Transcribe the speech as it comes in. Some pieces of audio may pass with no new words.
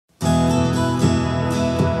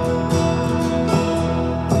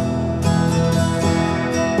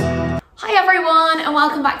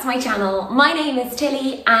welcome back to my channel. My name is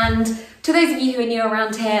Tilly, and to those of you who are new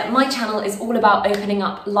around here, my channel is all about opening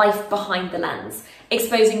up life behind the lens,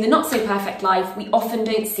 exposing the not so perfect life we often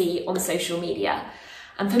don't see on social media.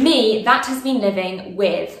 And for me, that has been living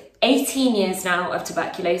with 18 years now of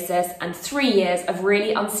tuberculosis and 3 years of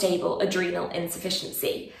really unstable adrenal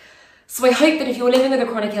insufficiency. So I hope that if you're living with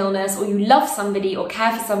a chronic illness, or you love somebody or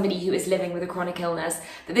care for somebody who is living with a chronic illness,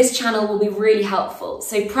 that this channel will be really helpful.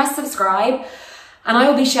 So press subscribe, and I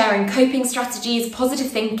will be sharing coping strategies,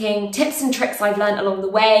 positive thinking, tips and tricks I've learned along the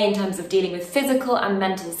way in terms of dealing with physical and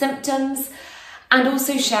mental symptoms, and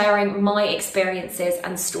also sharing my experiences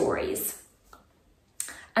and stories.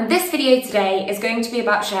 And this video today is going to be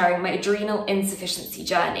about sharing my adrenal insufficiency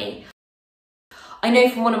journey. I know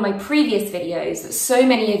from one of my previous videos that so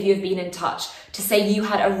many of you have been in touch to say you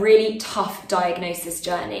had a really tough diagnosis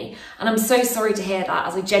journey. And I'm so sorry to hear that,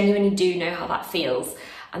 as I genuinely do know how that feels.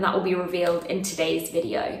 And that will be revealed in today's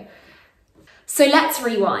video. So let's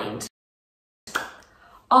rewind.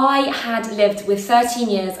 I had lived with 13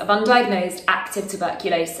 years of undiagnosed active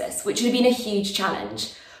tuberculosis, which had been a huge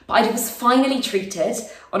challenge. But I was finally treated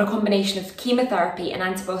on a combination of chemotherapy and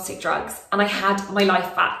antibiotic drugs, and I had my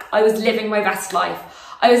life back. I was living my best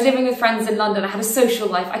life. I was living with friends in London. I had a social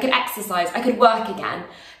life. I could exercise. I could work again.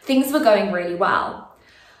 Things were going really well.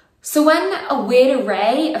 So when a weird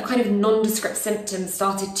array of kind of nondescript symptoms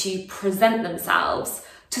started to present themselves,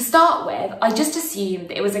 to start with, I just assumed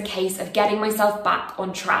that it was a case of getting myself back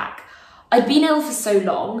on track. I'd been ill for so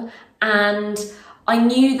long, and I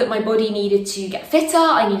knew that my body needed to get fitter,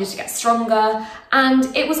 I needed to get stronger,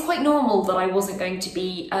 and it was quite normal that I wasn't going to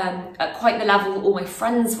be at quite the level all my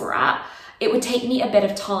friends were at. It would take me a bit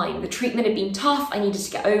of time. The treatment had been tough, I needed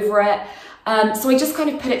to get over it, so I just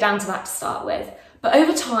kind of put it down to that to start with. But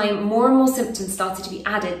over time, more and more symptoms started to be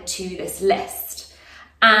added to this list,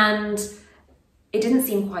 and it didn't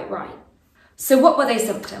seem quite right. So what were those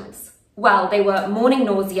symptoms? Well, they were morning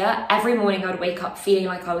nausea. Every morning I would wake up feeling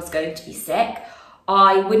like I was going to be sick.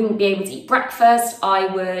 I wouldn't be able to eat breakfast. I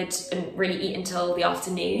wouldn't really eat until the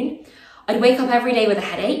afternoon. I'd wake up every day with a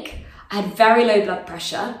headache. I had very low blood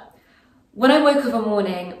pressure. When I woke up a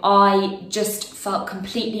morning, I just felt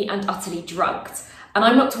completely and utterly drugged. And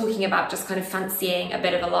I'm not talking about just kind of fancying a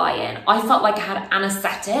bit of a lie-in. I felt like I had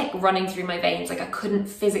anaesthetic running through my veins, like I couldn't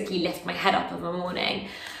physically lift my head up of a morning.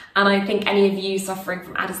 And I think any of you suffering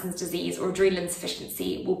from Addison's disease or adrenal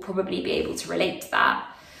insufficiency will probably be able to relate to that.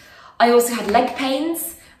 I also had leg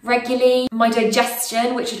pains regularly. My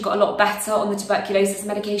digestion, which had got a lot better on the tuberculosis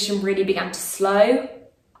medication, really began to slow.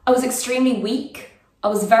 I was extremely weak. I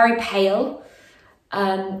was very pale,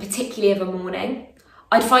 particularly of a morning.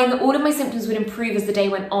 I'd find that all of my symptoms would improve as the day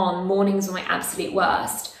went on. Mornings were my absolute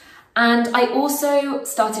worst. And I also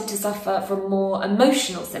started to suffer from more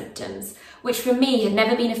emotional symptoms, which for me had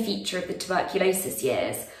never been a feature of the tuberculosis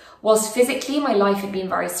years. Whilst physically my life had been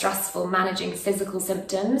very stressful managing physical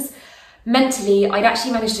symptoms, mentally I'd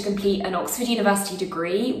actually managed to complete an Oxford University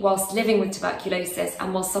degree whilst living with tuberculosis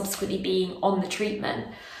and whilst subsequently being on the treatment.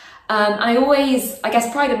 I always, I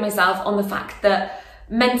guess, prided myself on the fact that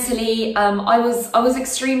mentally, I was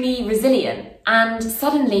extremely resilient, and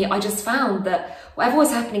suddenly I just found that whatever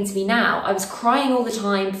was happening to me now, I was crying all the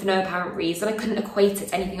time for no apparent reason. I couldn't equate it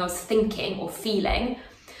to anything I was thinking or feeling.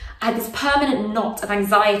 I had this permanent knot of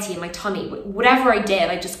anxiety in my tummy. Whatever I did,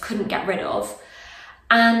 I just couldn't get rid of.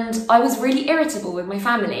 And I was really irritable with my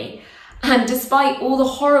family. And despite all the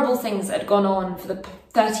horrible things that had gone on for the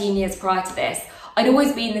 13 years prior to this, I'd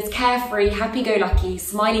always been this carefree, happy-go-lucky,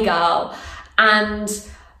 smiley girl. And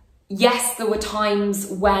yes, there were times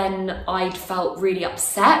when I'd felt really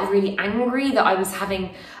upset, really angry that I was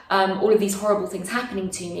having all of these horrible things happening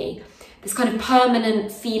to me. This kind of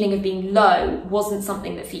permanent feeling of being low wasn't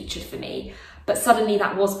something that featured for me, but suddenly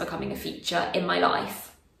that was becoming a feature in my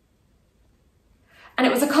life. And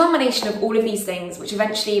it was a culmination of all of these things which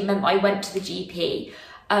eventually meant that I went to the GP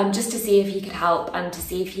just to see if he could help and to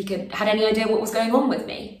see if he had any idea what was going on with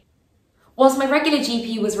me. Whilst my regular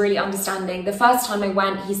GP was really understanding, the first time I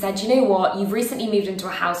went, he said, you know what, you've recently moved into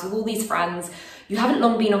a house with all these friends, you haven't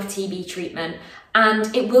long been off TB treatment,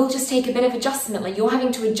 and it will just take a bit of adjustment. Like, you're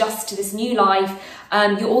having to adjust to this new life.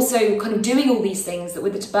 You're also kind of doing all these things that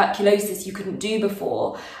with the tuberculosis you couldn't do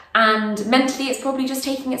before. And mentally, it's probably just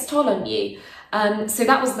taking its toll on you. So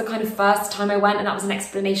that was the kind of first time I went, and that was an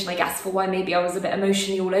explanation, I guess, for why maybe I was a bit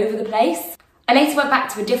emotionally all over the place. I later went back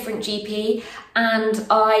to a different GP, and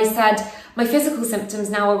I said, my physical symptoms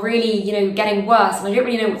now are really, getting worse, and I don't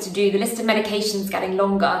really know what to do. The list of medications getting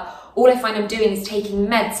longer. All I find I'm doing is taking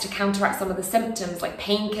meds to counteract some of the symptoms, like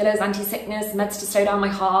painkillers, anti-sickness, meds to slow down my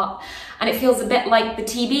heart. And it feels a bit like the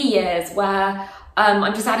TB years where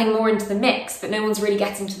I'm just adding more into the mix, but no one's really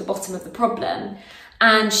getting to the bottom of the problem.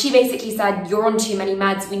 And she basically said, you're on too many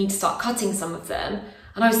meds, we need to start cutting some of them.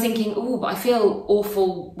 And I was thinking, oh, but I feel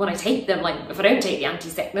awful when I take them. Like, if I don't take the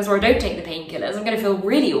anti-sickness or I don't take the painkillers, I'm going to feel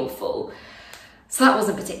really awful. So that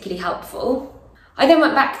wasn't particularly helpful. I then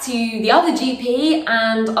went back to the other GP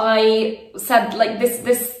and I said, like,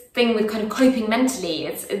 this thing with kind of coping mentally,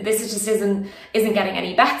 this just isn't getting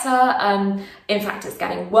any better. In fact, it's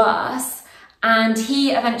getting worse. And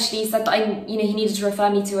he eventually said that he needed to refer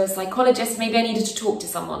me to a psychologist. Maybe I needed to talk to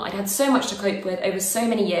someone. I'd had so much to cope with over so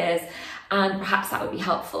many years, and perhaps that would be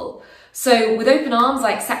helpful. So with open arms,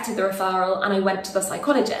 I accepted the referral and I went to the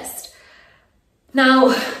psychologist. Now,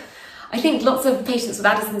 I think lots of patients with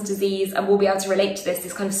Addison's disease will be able to relate to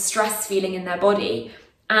this kind of stress feeling in their body,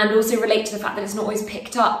 and also relate to the fact that it's not always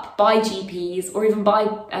picked up by GPs or even by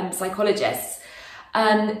psychologists,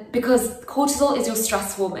 because cortisol is your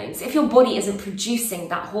stress hormone. So if your body isn't producing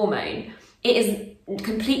that hormone, it is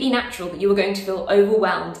completely natural that you are going to feel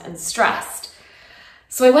overwhelmed and stressed.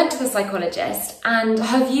 So I went to the psychologist and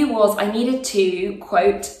her view was I needed to,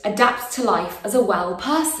 quote, adapt to life as a well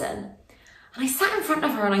person. And I sat in front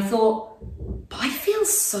of her and I thought, but I feel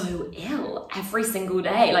so ill every single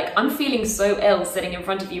day. Like, I'm feeling so ill sitting in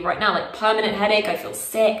front of you right now, like permanent headache, I feel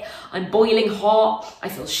sick, I'm boiling hot, I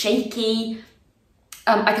feel shaky.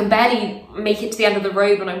 I can barely make it to the end of the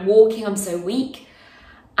road when I'm walking, I'm so weak.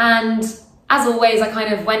 And as always, I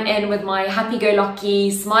kind of went in with my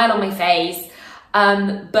happy-go-lucky smile on my face,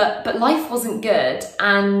 but life wasn't good.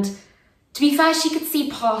 And to be fair, she could see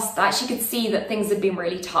past that. She could see that things had been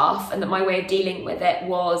really tough and that my way of dealing with it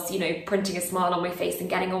was, printing a smile on my face and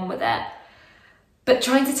getting on with it. But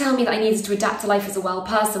trying to tell me that I needed to adapt to life as a well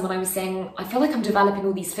person when I was saying, I feel like I'm developing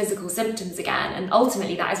all these physical symptoms again, and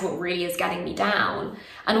ultimately that is what really is getting me down.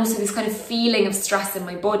 And also this kind of feeling of stress in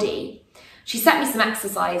my body. She set me some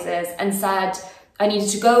exercises and said I needed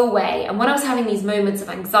to go away. And when I was having these moments of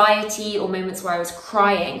anxiety or moments where I was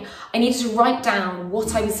crying, I needed to write down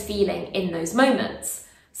what I was feeling in those moments.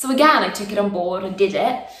 So again, I took it on board and did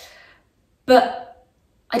it, but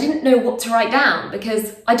I didn't know what to write down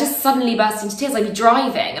because I just suddenly burst into tears. I'd be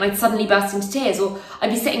driving and I'd suddenly burst into tears, or I'd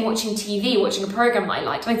be sitting watching TV, watching a program that I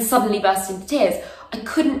liked, and I'd suddenly burst into tears. I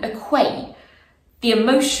couldn't equate the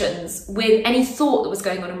emotions with any thought that was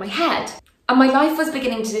going on in my head. And my life was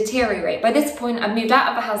beginning to deteriorate. By this point, I'd moved out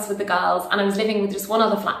of the house with the girls and I was living with just one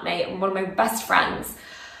other flatmate and one of my best friends.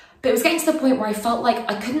 But it was getting to the point where I felt like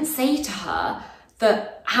I couldn't say to her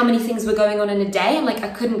that how many things were going on in a day, and like I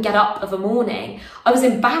couldn't get up of a morning. I was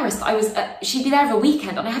embarrassed. She'd be there every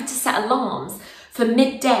weekend and I had to set alarms for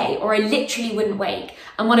midday or I literally wouldn't wake.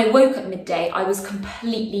 And when I woke at midday, I was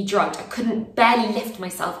completely drugged. I couldn't barely lift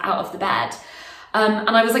myself out of the bed.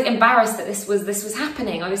 And I was like embarrassed that this was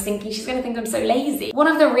happening. I was thinking she's gonna think I'm so lazy. One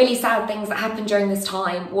of the really sad things that happened during this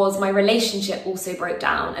time was my relationship also broke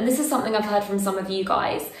down. And this is something I've heard from some of you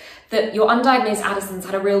guys, that your undiagnosed Addison's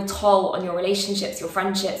had a real toll on your relationships, your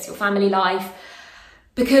friendships, your family life,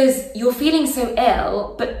 because you're feeling so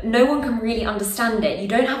ill, but no one can really understand it. You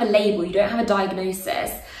don't have a label, you don't have a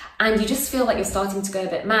diagnosis, and you just feel like you're starting to go a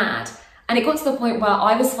bit mad. And it got to the point where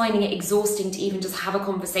I was finding it exhausting to even just have a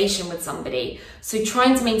conversation with somebody. So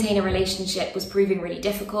trying to maintain a relationship was proving really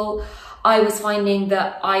difficult. I was finding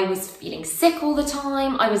that I was feeling sick all the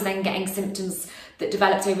time. I was then getting symptoms that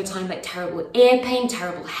developed over time, like terrible ear pain,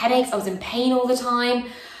 terrible headaches. I was in pain all the time.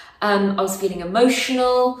 I was feeling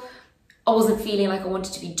emotional. I wasn't feeling like I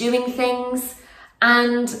wanted to be doing things.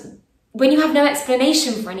 And when you have no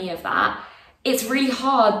explanation for any of that, it's really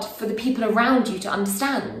hard for the people around you to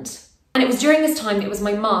understand. And it was during this time, it was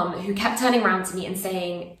my mum who kept turning around to me and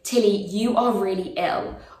saying, Tilly, you are really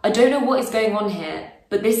ill. I don't know what is going on here,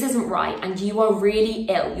 but this isn't right and you are really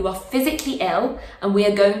ill. You are physically ill and we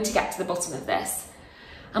are going to get to the bottom of this.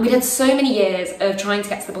 And we'd had so many years of trying to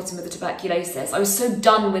get to the bottom of the tuberculosis. I was so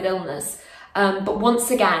done with illness. But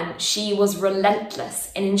once again, she was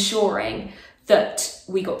relentless in ensuring that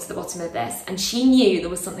we got to the bottom of this. And she knew there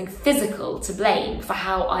was something physical to blame for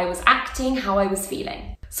how I was acting, how I was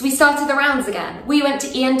feeling. So we started the rounds again. We went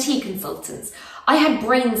to ENT consultants. I had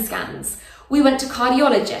brain scans. We went to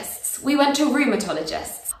cardiologists. We went to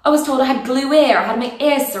rheumatologists. I was told I had glue ear. I had my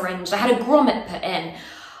ear syringed. I had a grommet put in.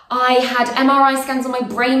 I had MRI scans on my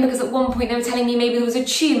brain because at one point they were telling me maybe there was a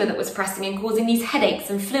tumour that was pressing and causing these headaches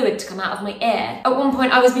and fluid to come out of my ear. At one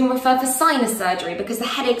point I was being referred for sinus surgery because the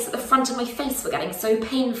headaches at the front of my face were getting so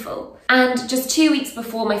painful. And just 2 weeks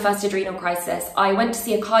before my first adrenal crisis, I went to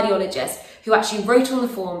see a cardiologist who actually wrote on the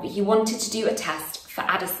form that he wanted to do a test for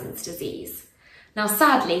Addison's disease. Now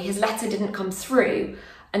sadly, his letter didn't come through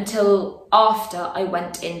until after I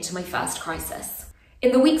went into my first crisis.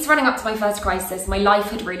 In the weeks running up to my first crisis, my life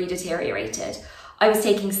had really deteriorated. I was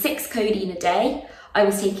taking 6 codeine a day. I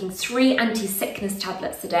was taking 3 anti-sickness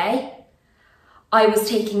tablets a day. I was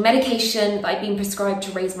taking medication that I'd been prescribed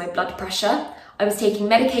to raise my blood pressure. I was taking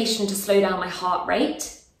medication to slow down my heart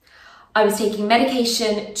rate. I was taking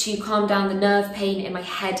medication to calm down the nerve pain in my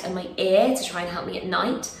head and my ear to try and help me at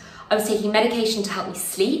night. I was taking medication to help me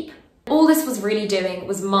sleep. All this was really doing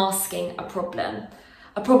was masking a problem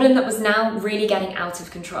that was now really getting out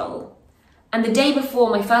of control. And the day before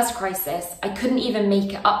my first crisis, I couldn't even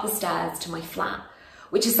make it up the stairs to my flat,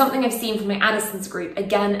 which is something I've seen from my Addison's group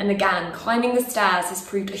again and again. Climbing the stairs has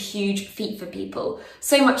proved a huge feat for people.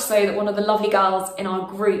 So much so that one of the lovely girls in our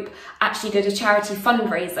group actually did a charity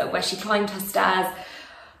fundraiser where she climbed her stairs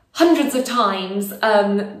hundreds of times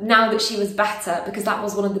now that she was better, because that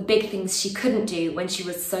was one of the big things she couldn't do when she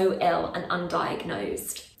was so ill and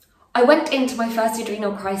undiagnosed. I went into my first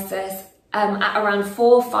adrenal crisis at around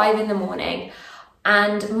 4 or 5 in the morning,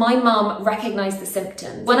 and my mum recognised the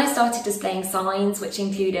symptoms. When I started displaying signs, which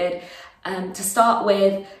included, to start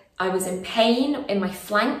with, I was in pain in my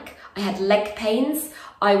flank, I had leg pains,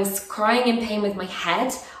 I was crying in pain with my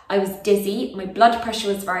head, I was dizzy, my blood pressure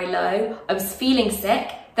was very low, I was feeling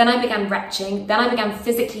sick, then I began retching, then I began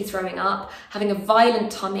physically throwing up, having a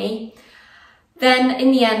violent tummy. Then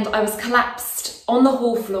in the end, I was collapsed on the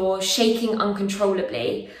hall floor, shaking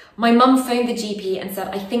uncontrollably. My mum phoned the GP and said,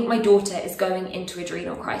 "I think my daughter is going into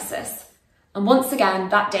adrenal crisis." And once again,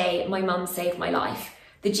 that day, my mum saved my life.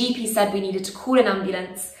 The GP said we needed to call an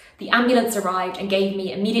ambulance. The ambulance arrived and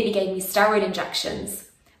immediately gave me steroid injections.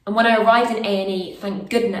 And when I arrived in A&E, thank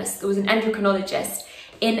goodness, there was an endocrinologist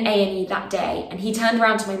in A&E that day, and he turned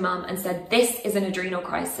around to my mum and said, "This is an adrenal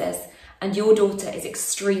crisis and your daughter is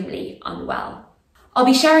extremely unwell." I'll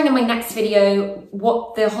be sharing in my next video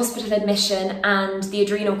what the hospital admission and the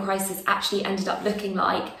adrenal crisis actually ended up looking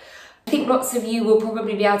like. I think lots of you will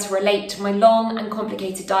probably be able to relate to my long and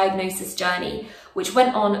complicated diagnosis journey, which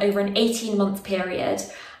went on over an 18-month period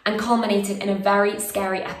and culminated in a very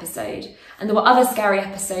scary episode. And there were other scary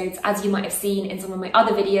episodes, as you might have seen in some of my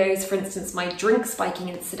other videos, for instance, my drink spiking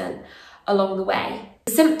incident along the way.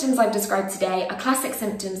 The symptoms I've described today are classic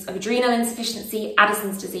symptoms of adrenal insufficiency,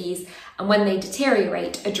 Addison's disease, and when they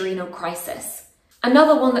deteriorate, adrenal crisis.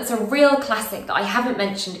 Another one that's a real classic that I haven't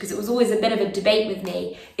mentioned because it was always a bit of a debate with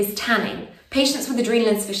me is tanning. Patients with adrenal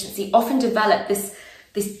insufficiency often develop this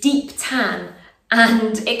deep tan,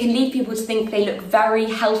 and it can lead people to think they look very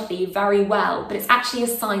healthy, very well, but it's actually a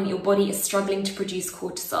sign that your body is struggling to produce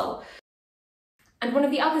cortisol. And one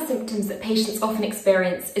of the other symptoms that patients often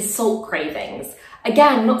experience is salt cravings.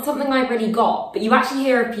 Again, not something I really got, but you actually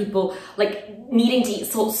hear of people like needing to eat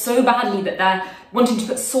salt so badly that they're wanting to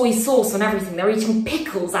put soy sauce on everything. They're eating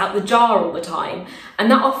pickles out the jar all the time.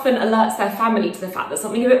 And that often alerts their family to the fact that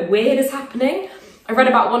something a bit weird is happening. I read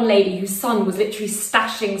about one lady whose son was literally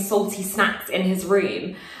stashing salty snacks in his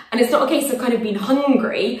room. And it's not a case of kind of being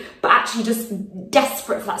hungry, but actually just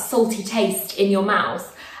desperate for that salty taste in your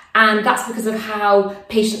mouth. And that's because of how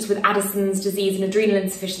patients with Addison's disease and adrenal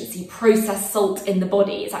insufficiency process salt in the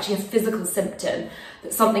body. It's actually a physical symptom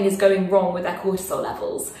that something is going wrong with their cortisol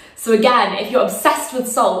levels. So again, if you're obsessed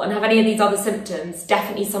with salt and have any of these other symptoms,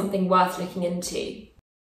 definitely something worth looking into.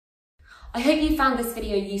 I hope you found this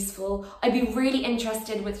video useful. I'd be really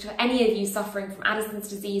interested with any of you suffering from Addison's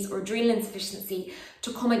disease or adrenal insufficiency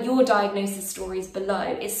to comment your diagnosis stories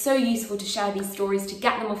below. It's so useful to share these stories, to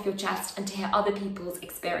get them off your chest and to hear other people's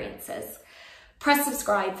experiences. Press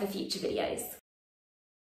subscribe for future videos.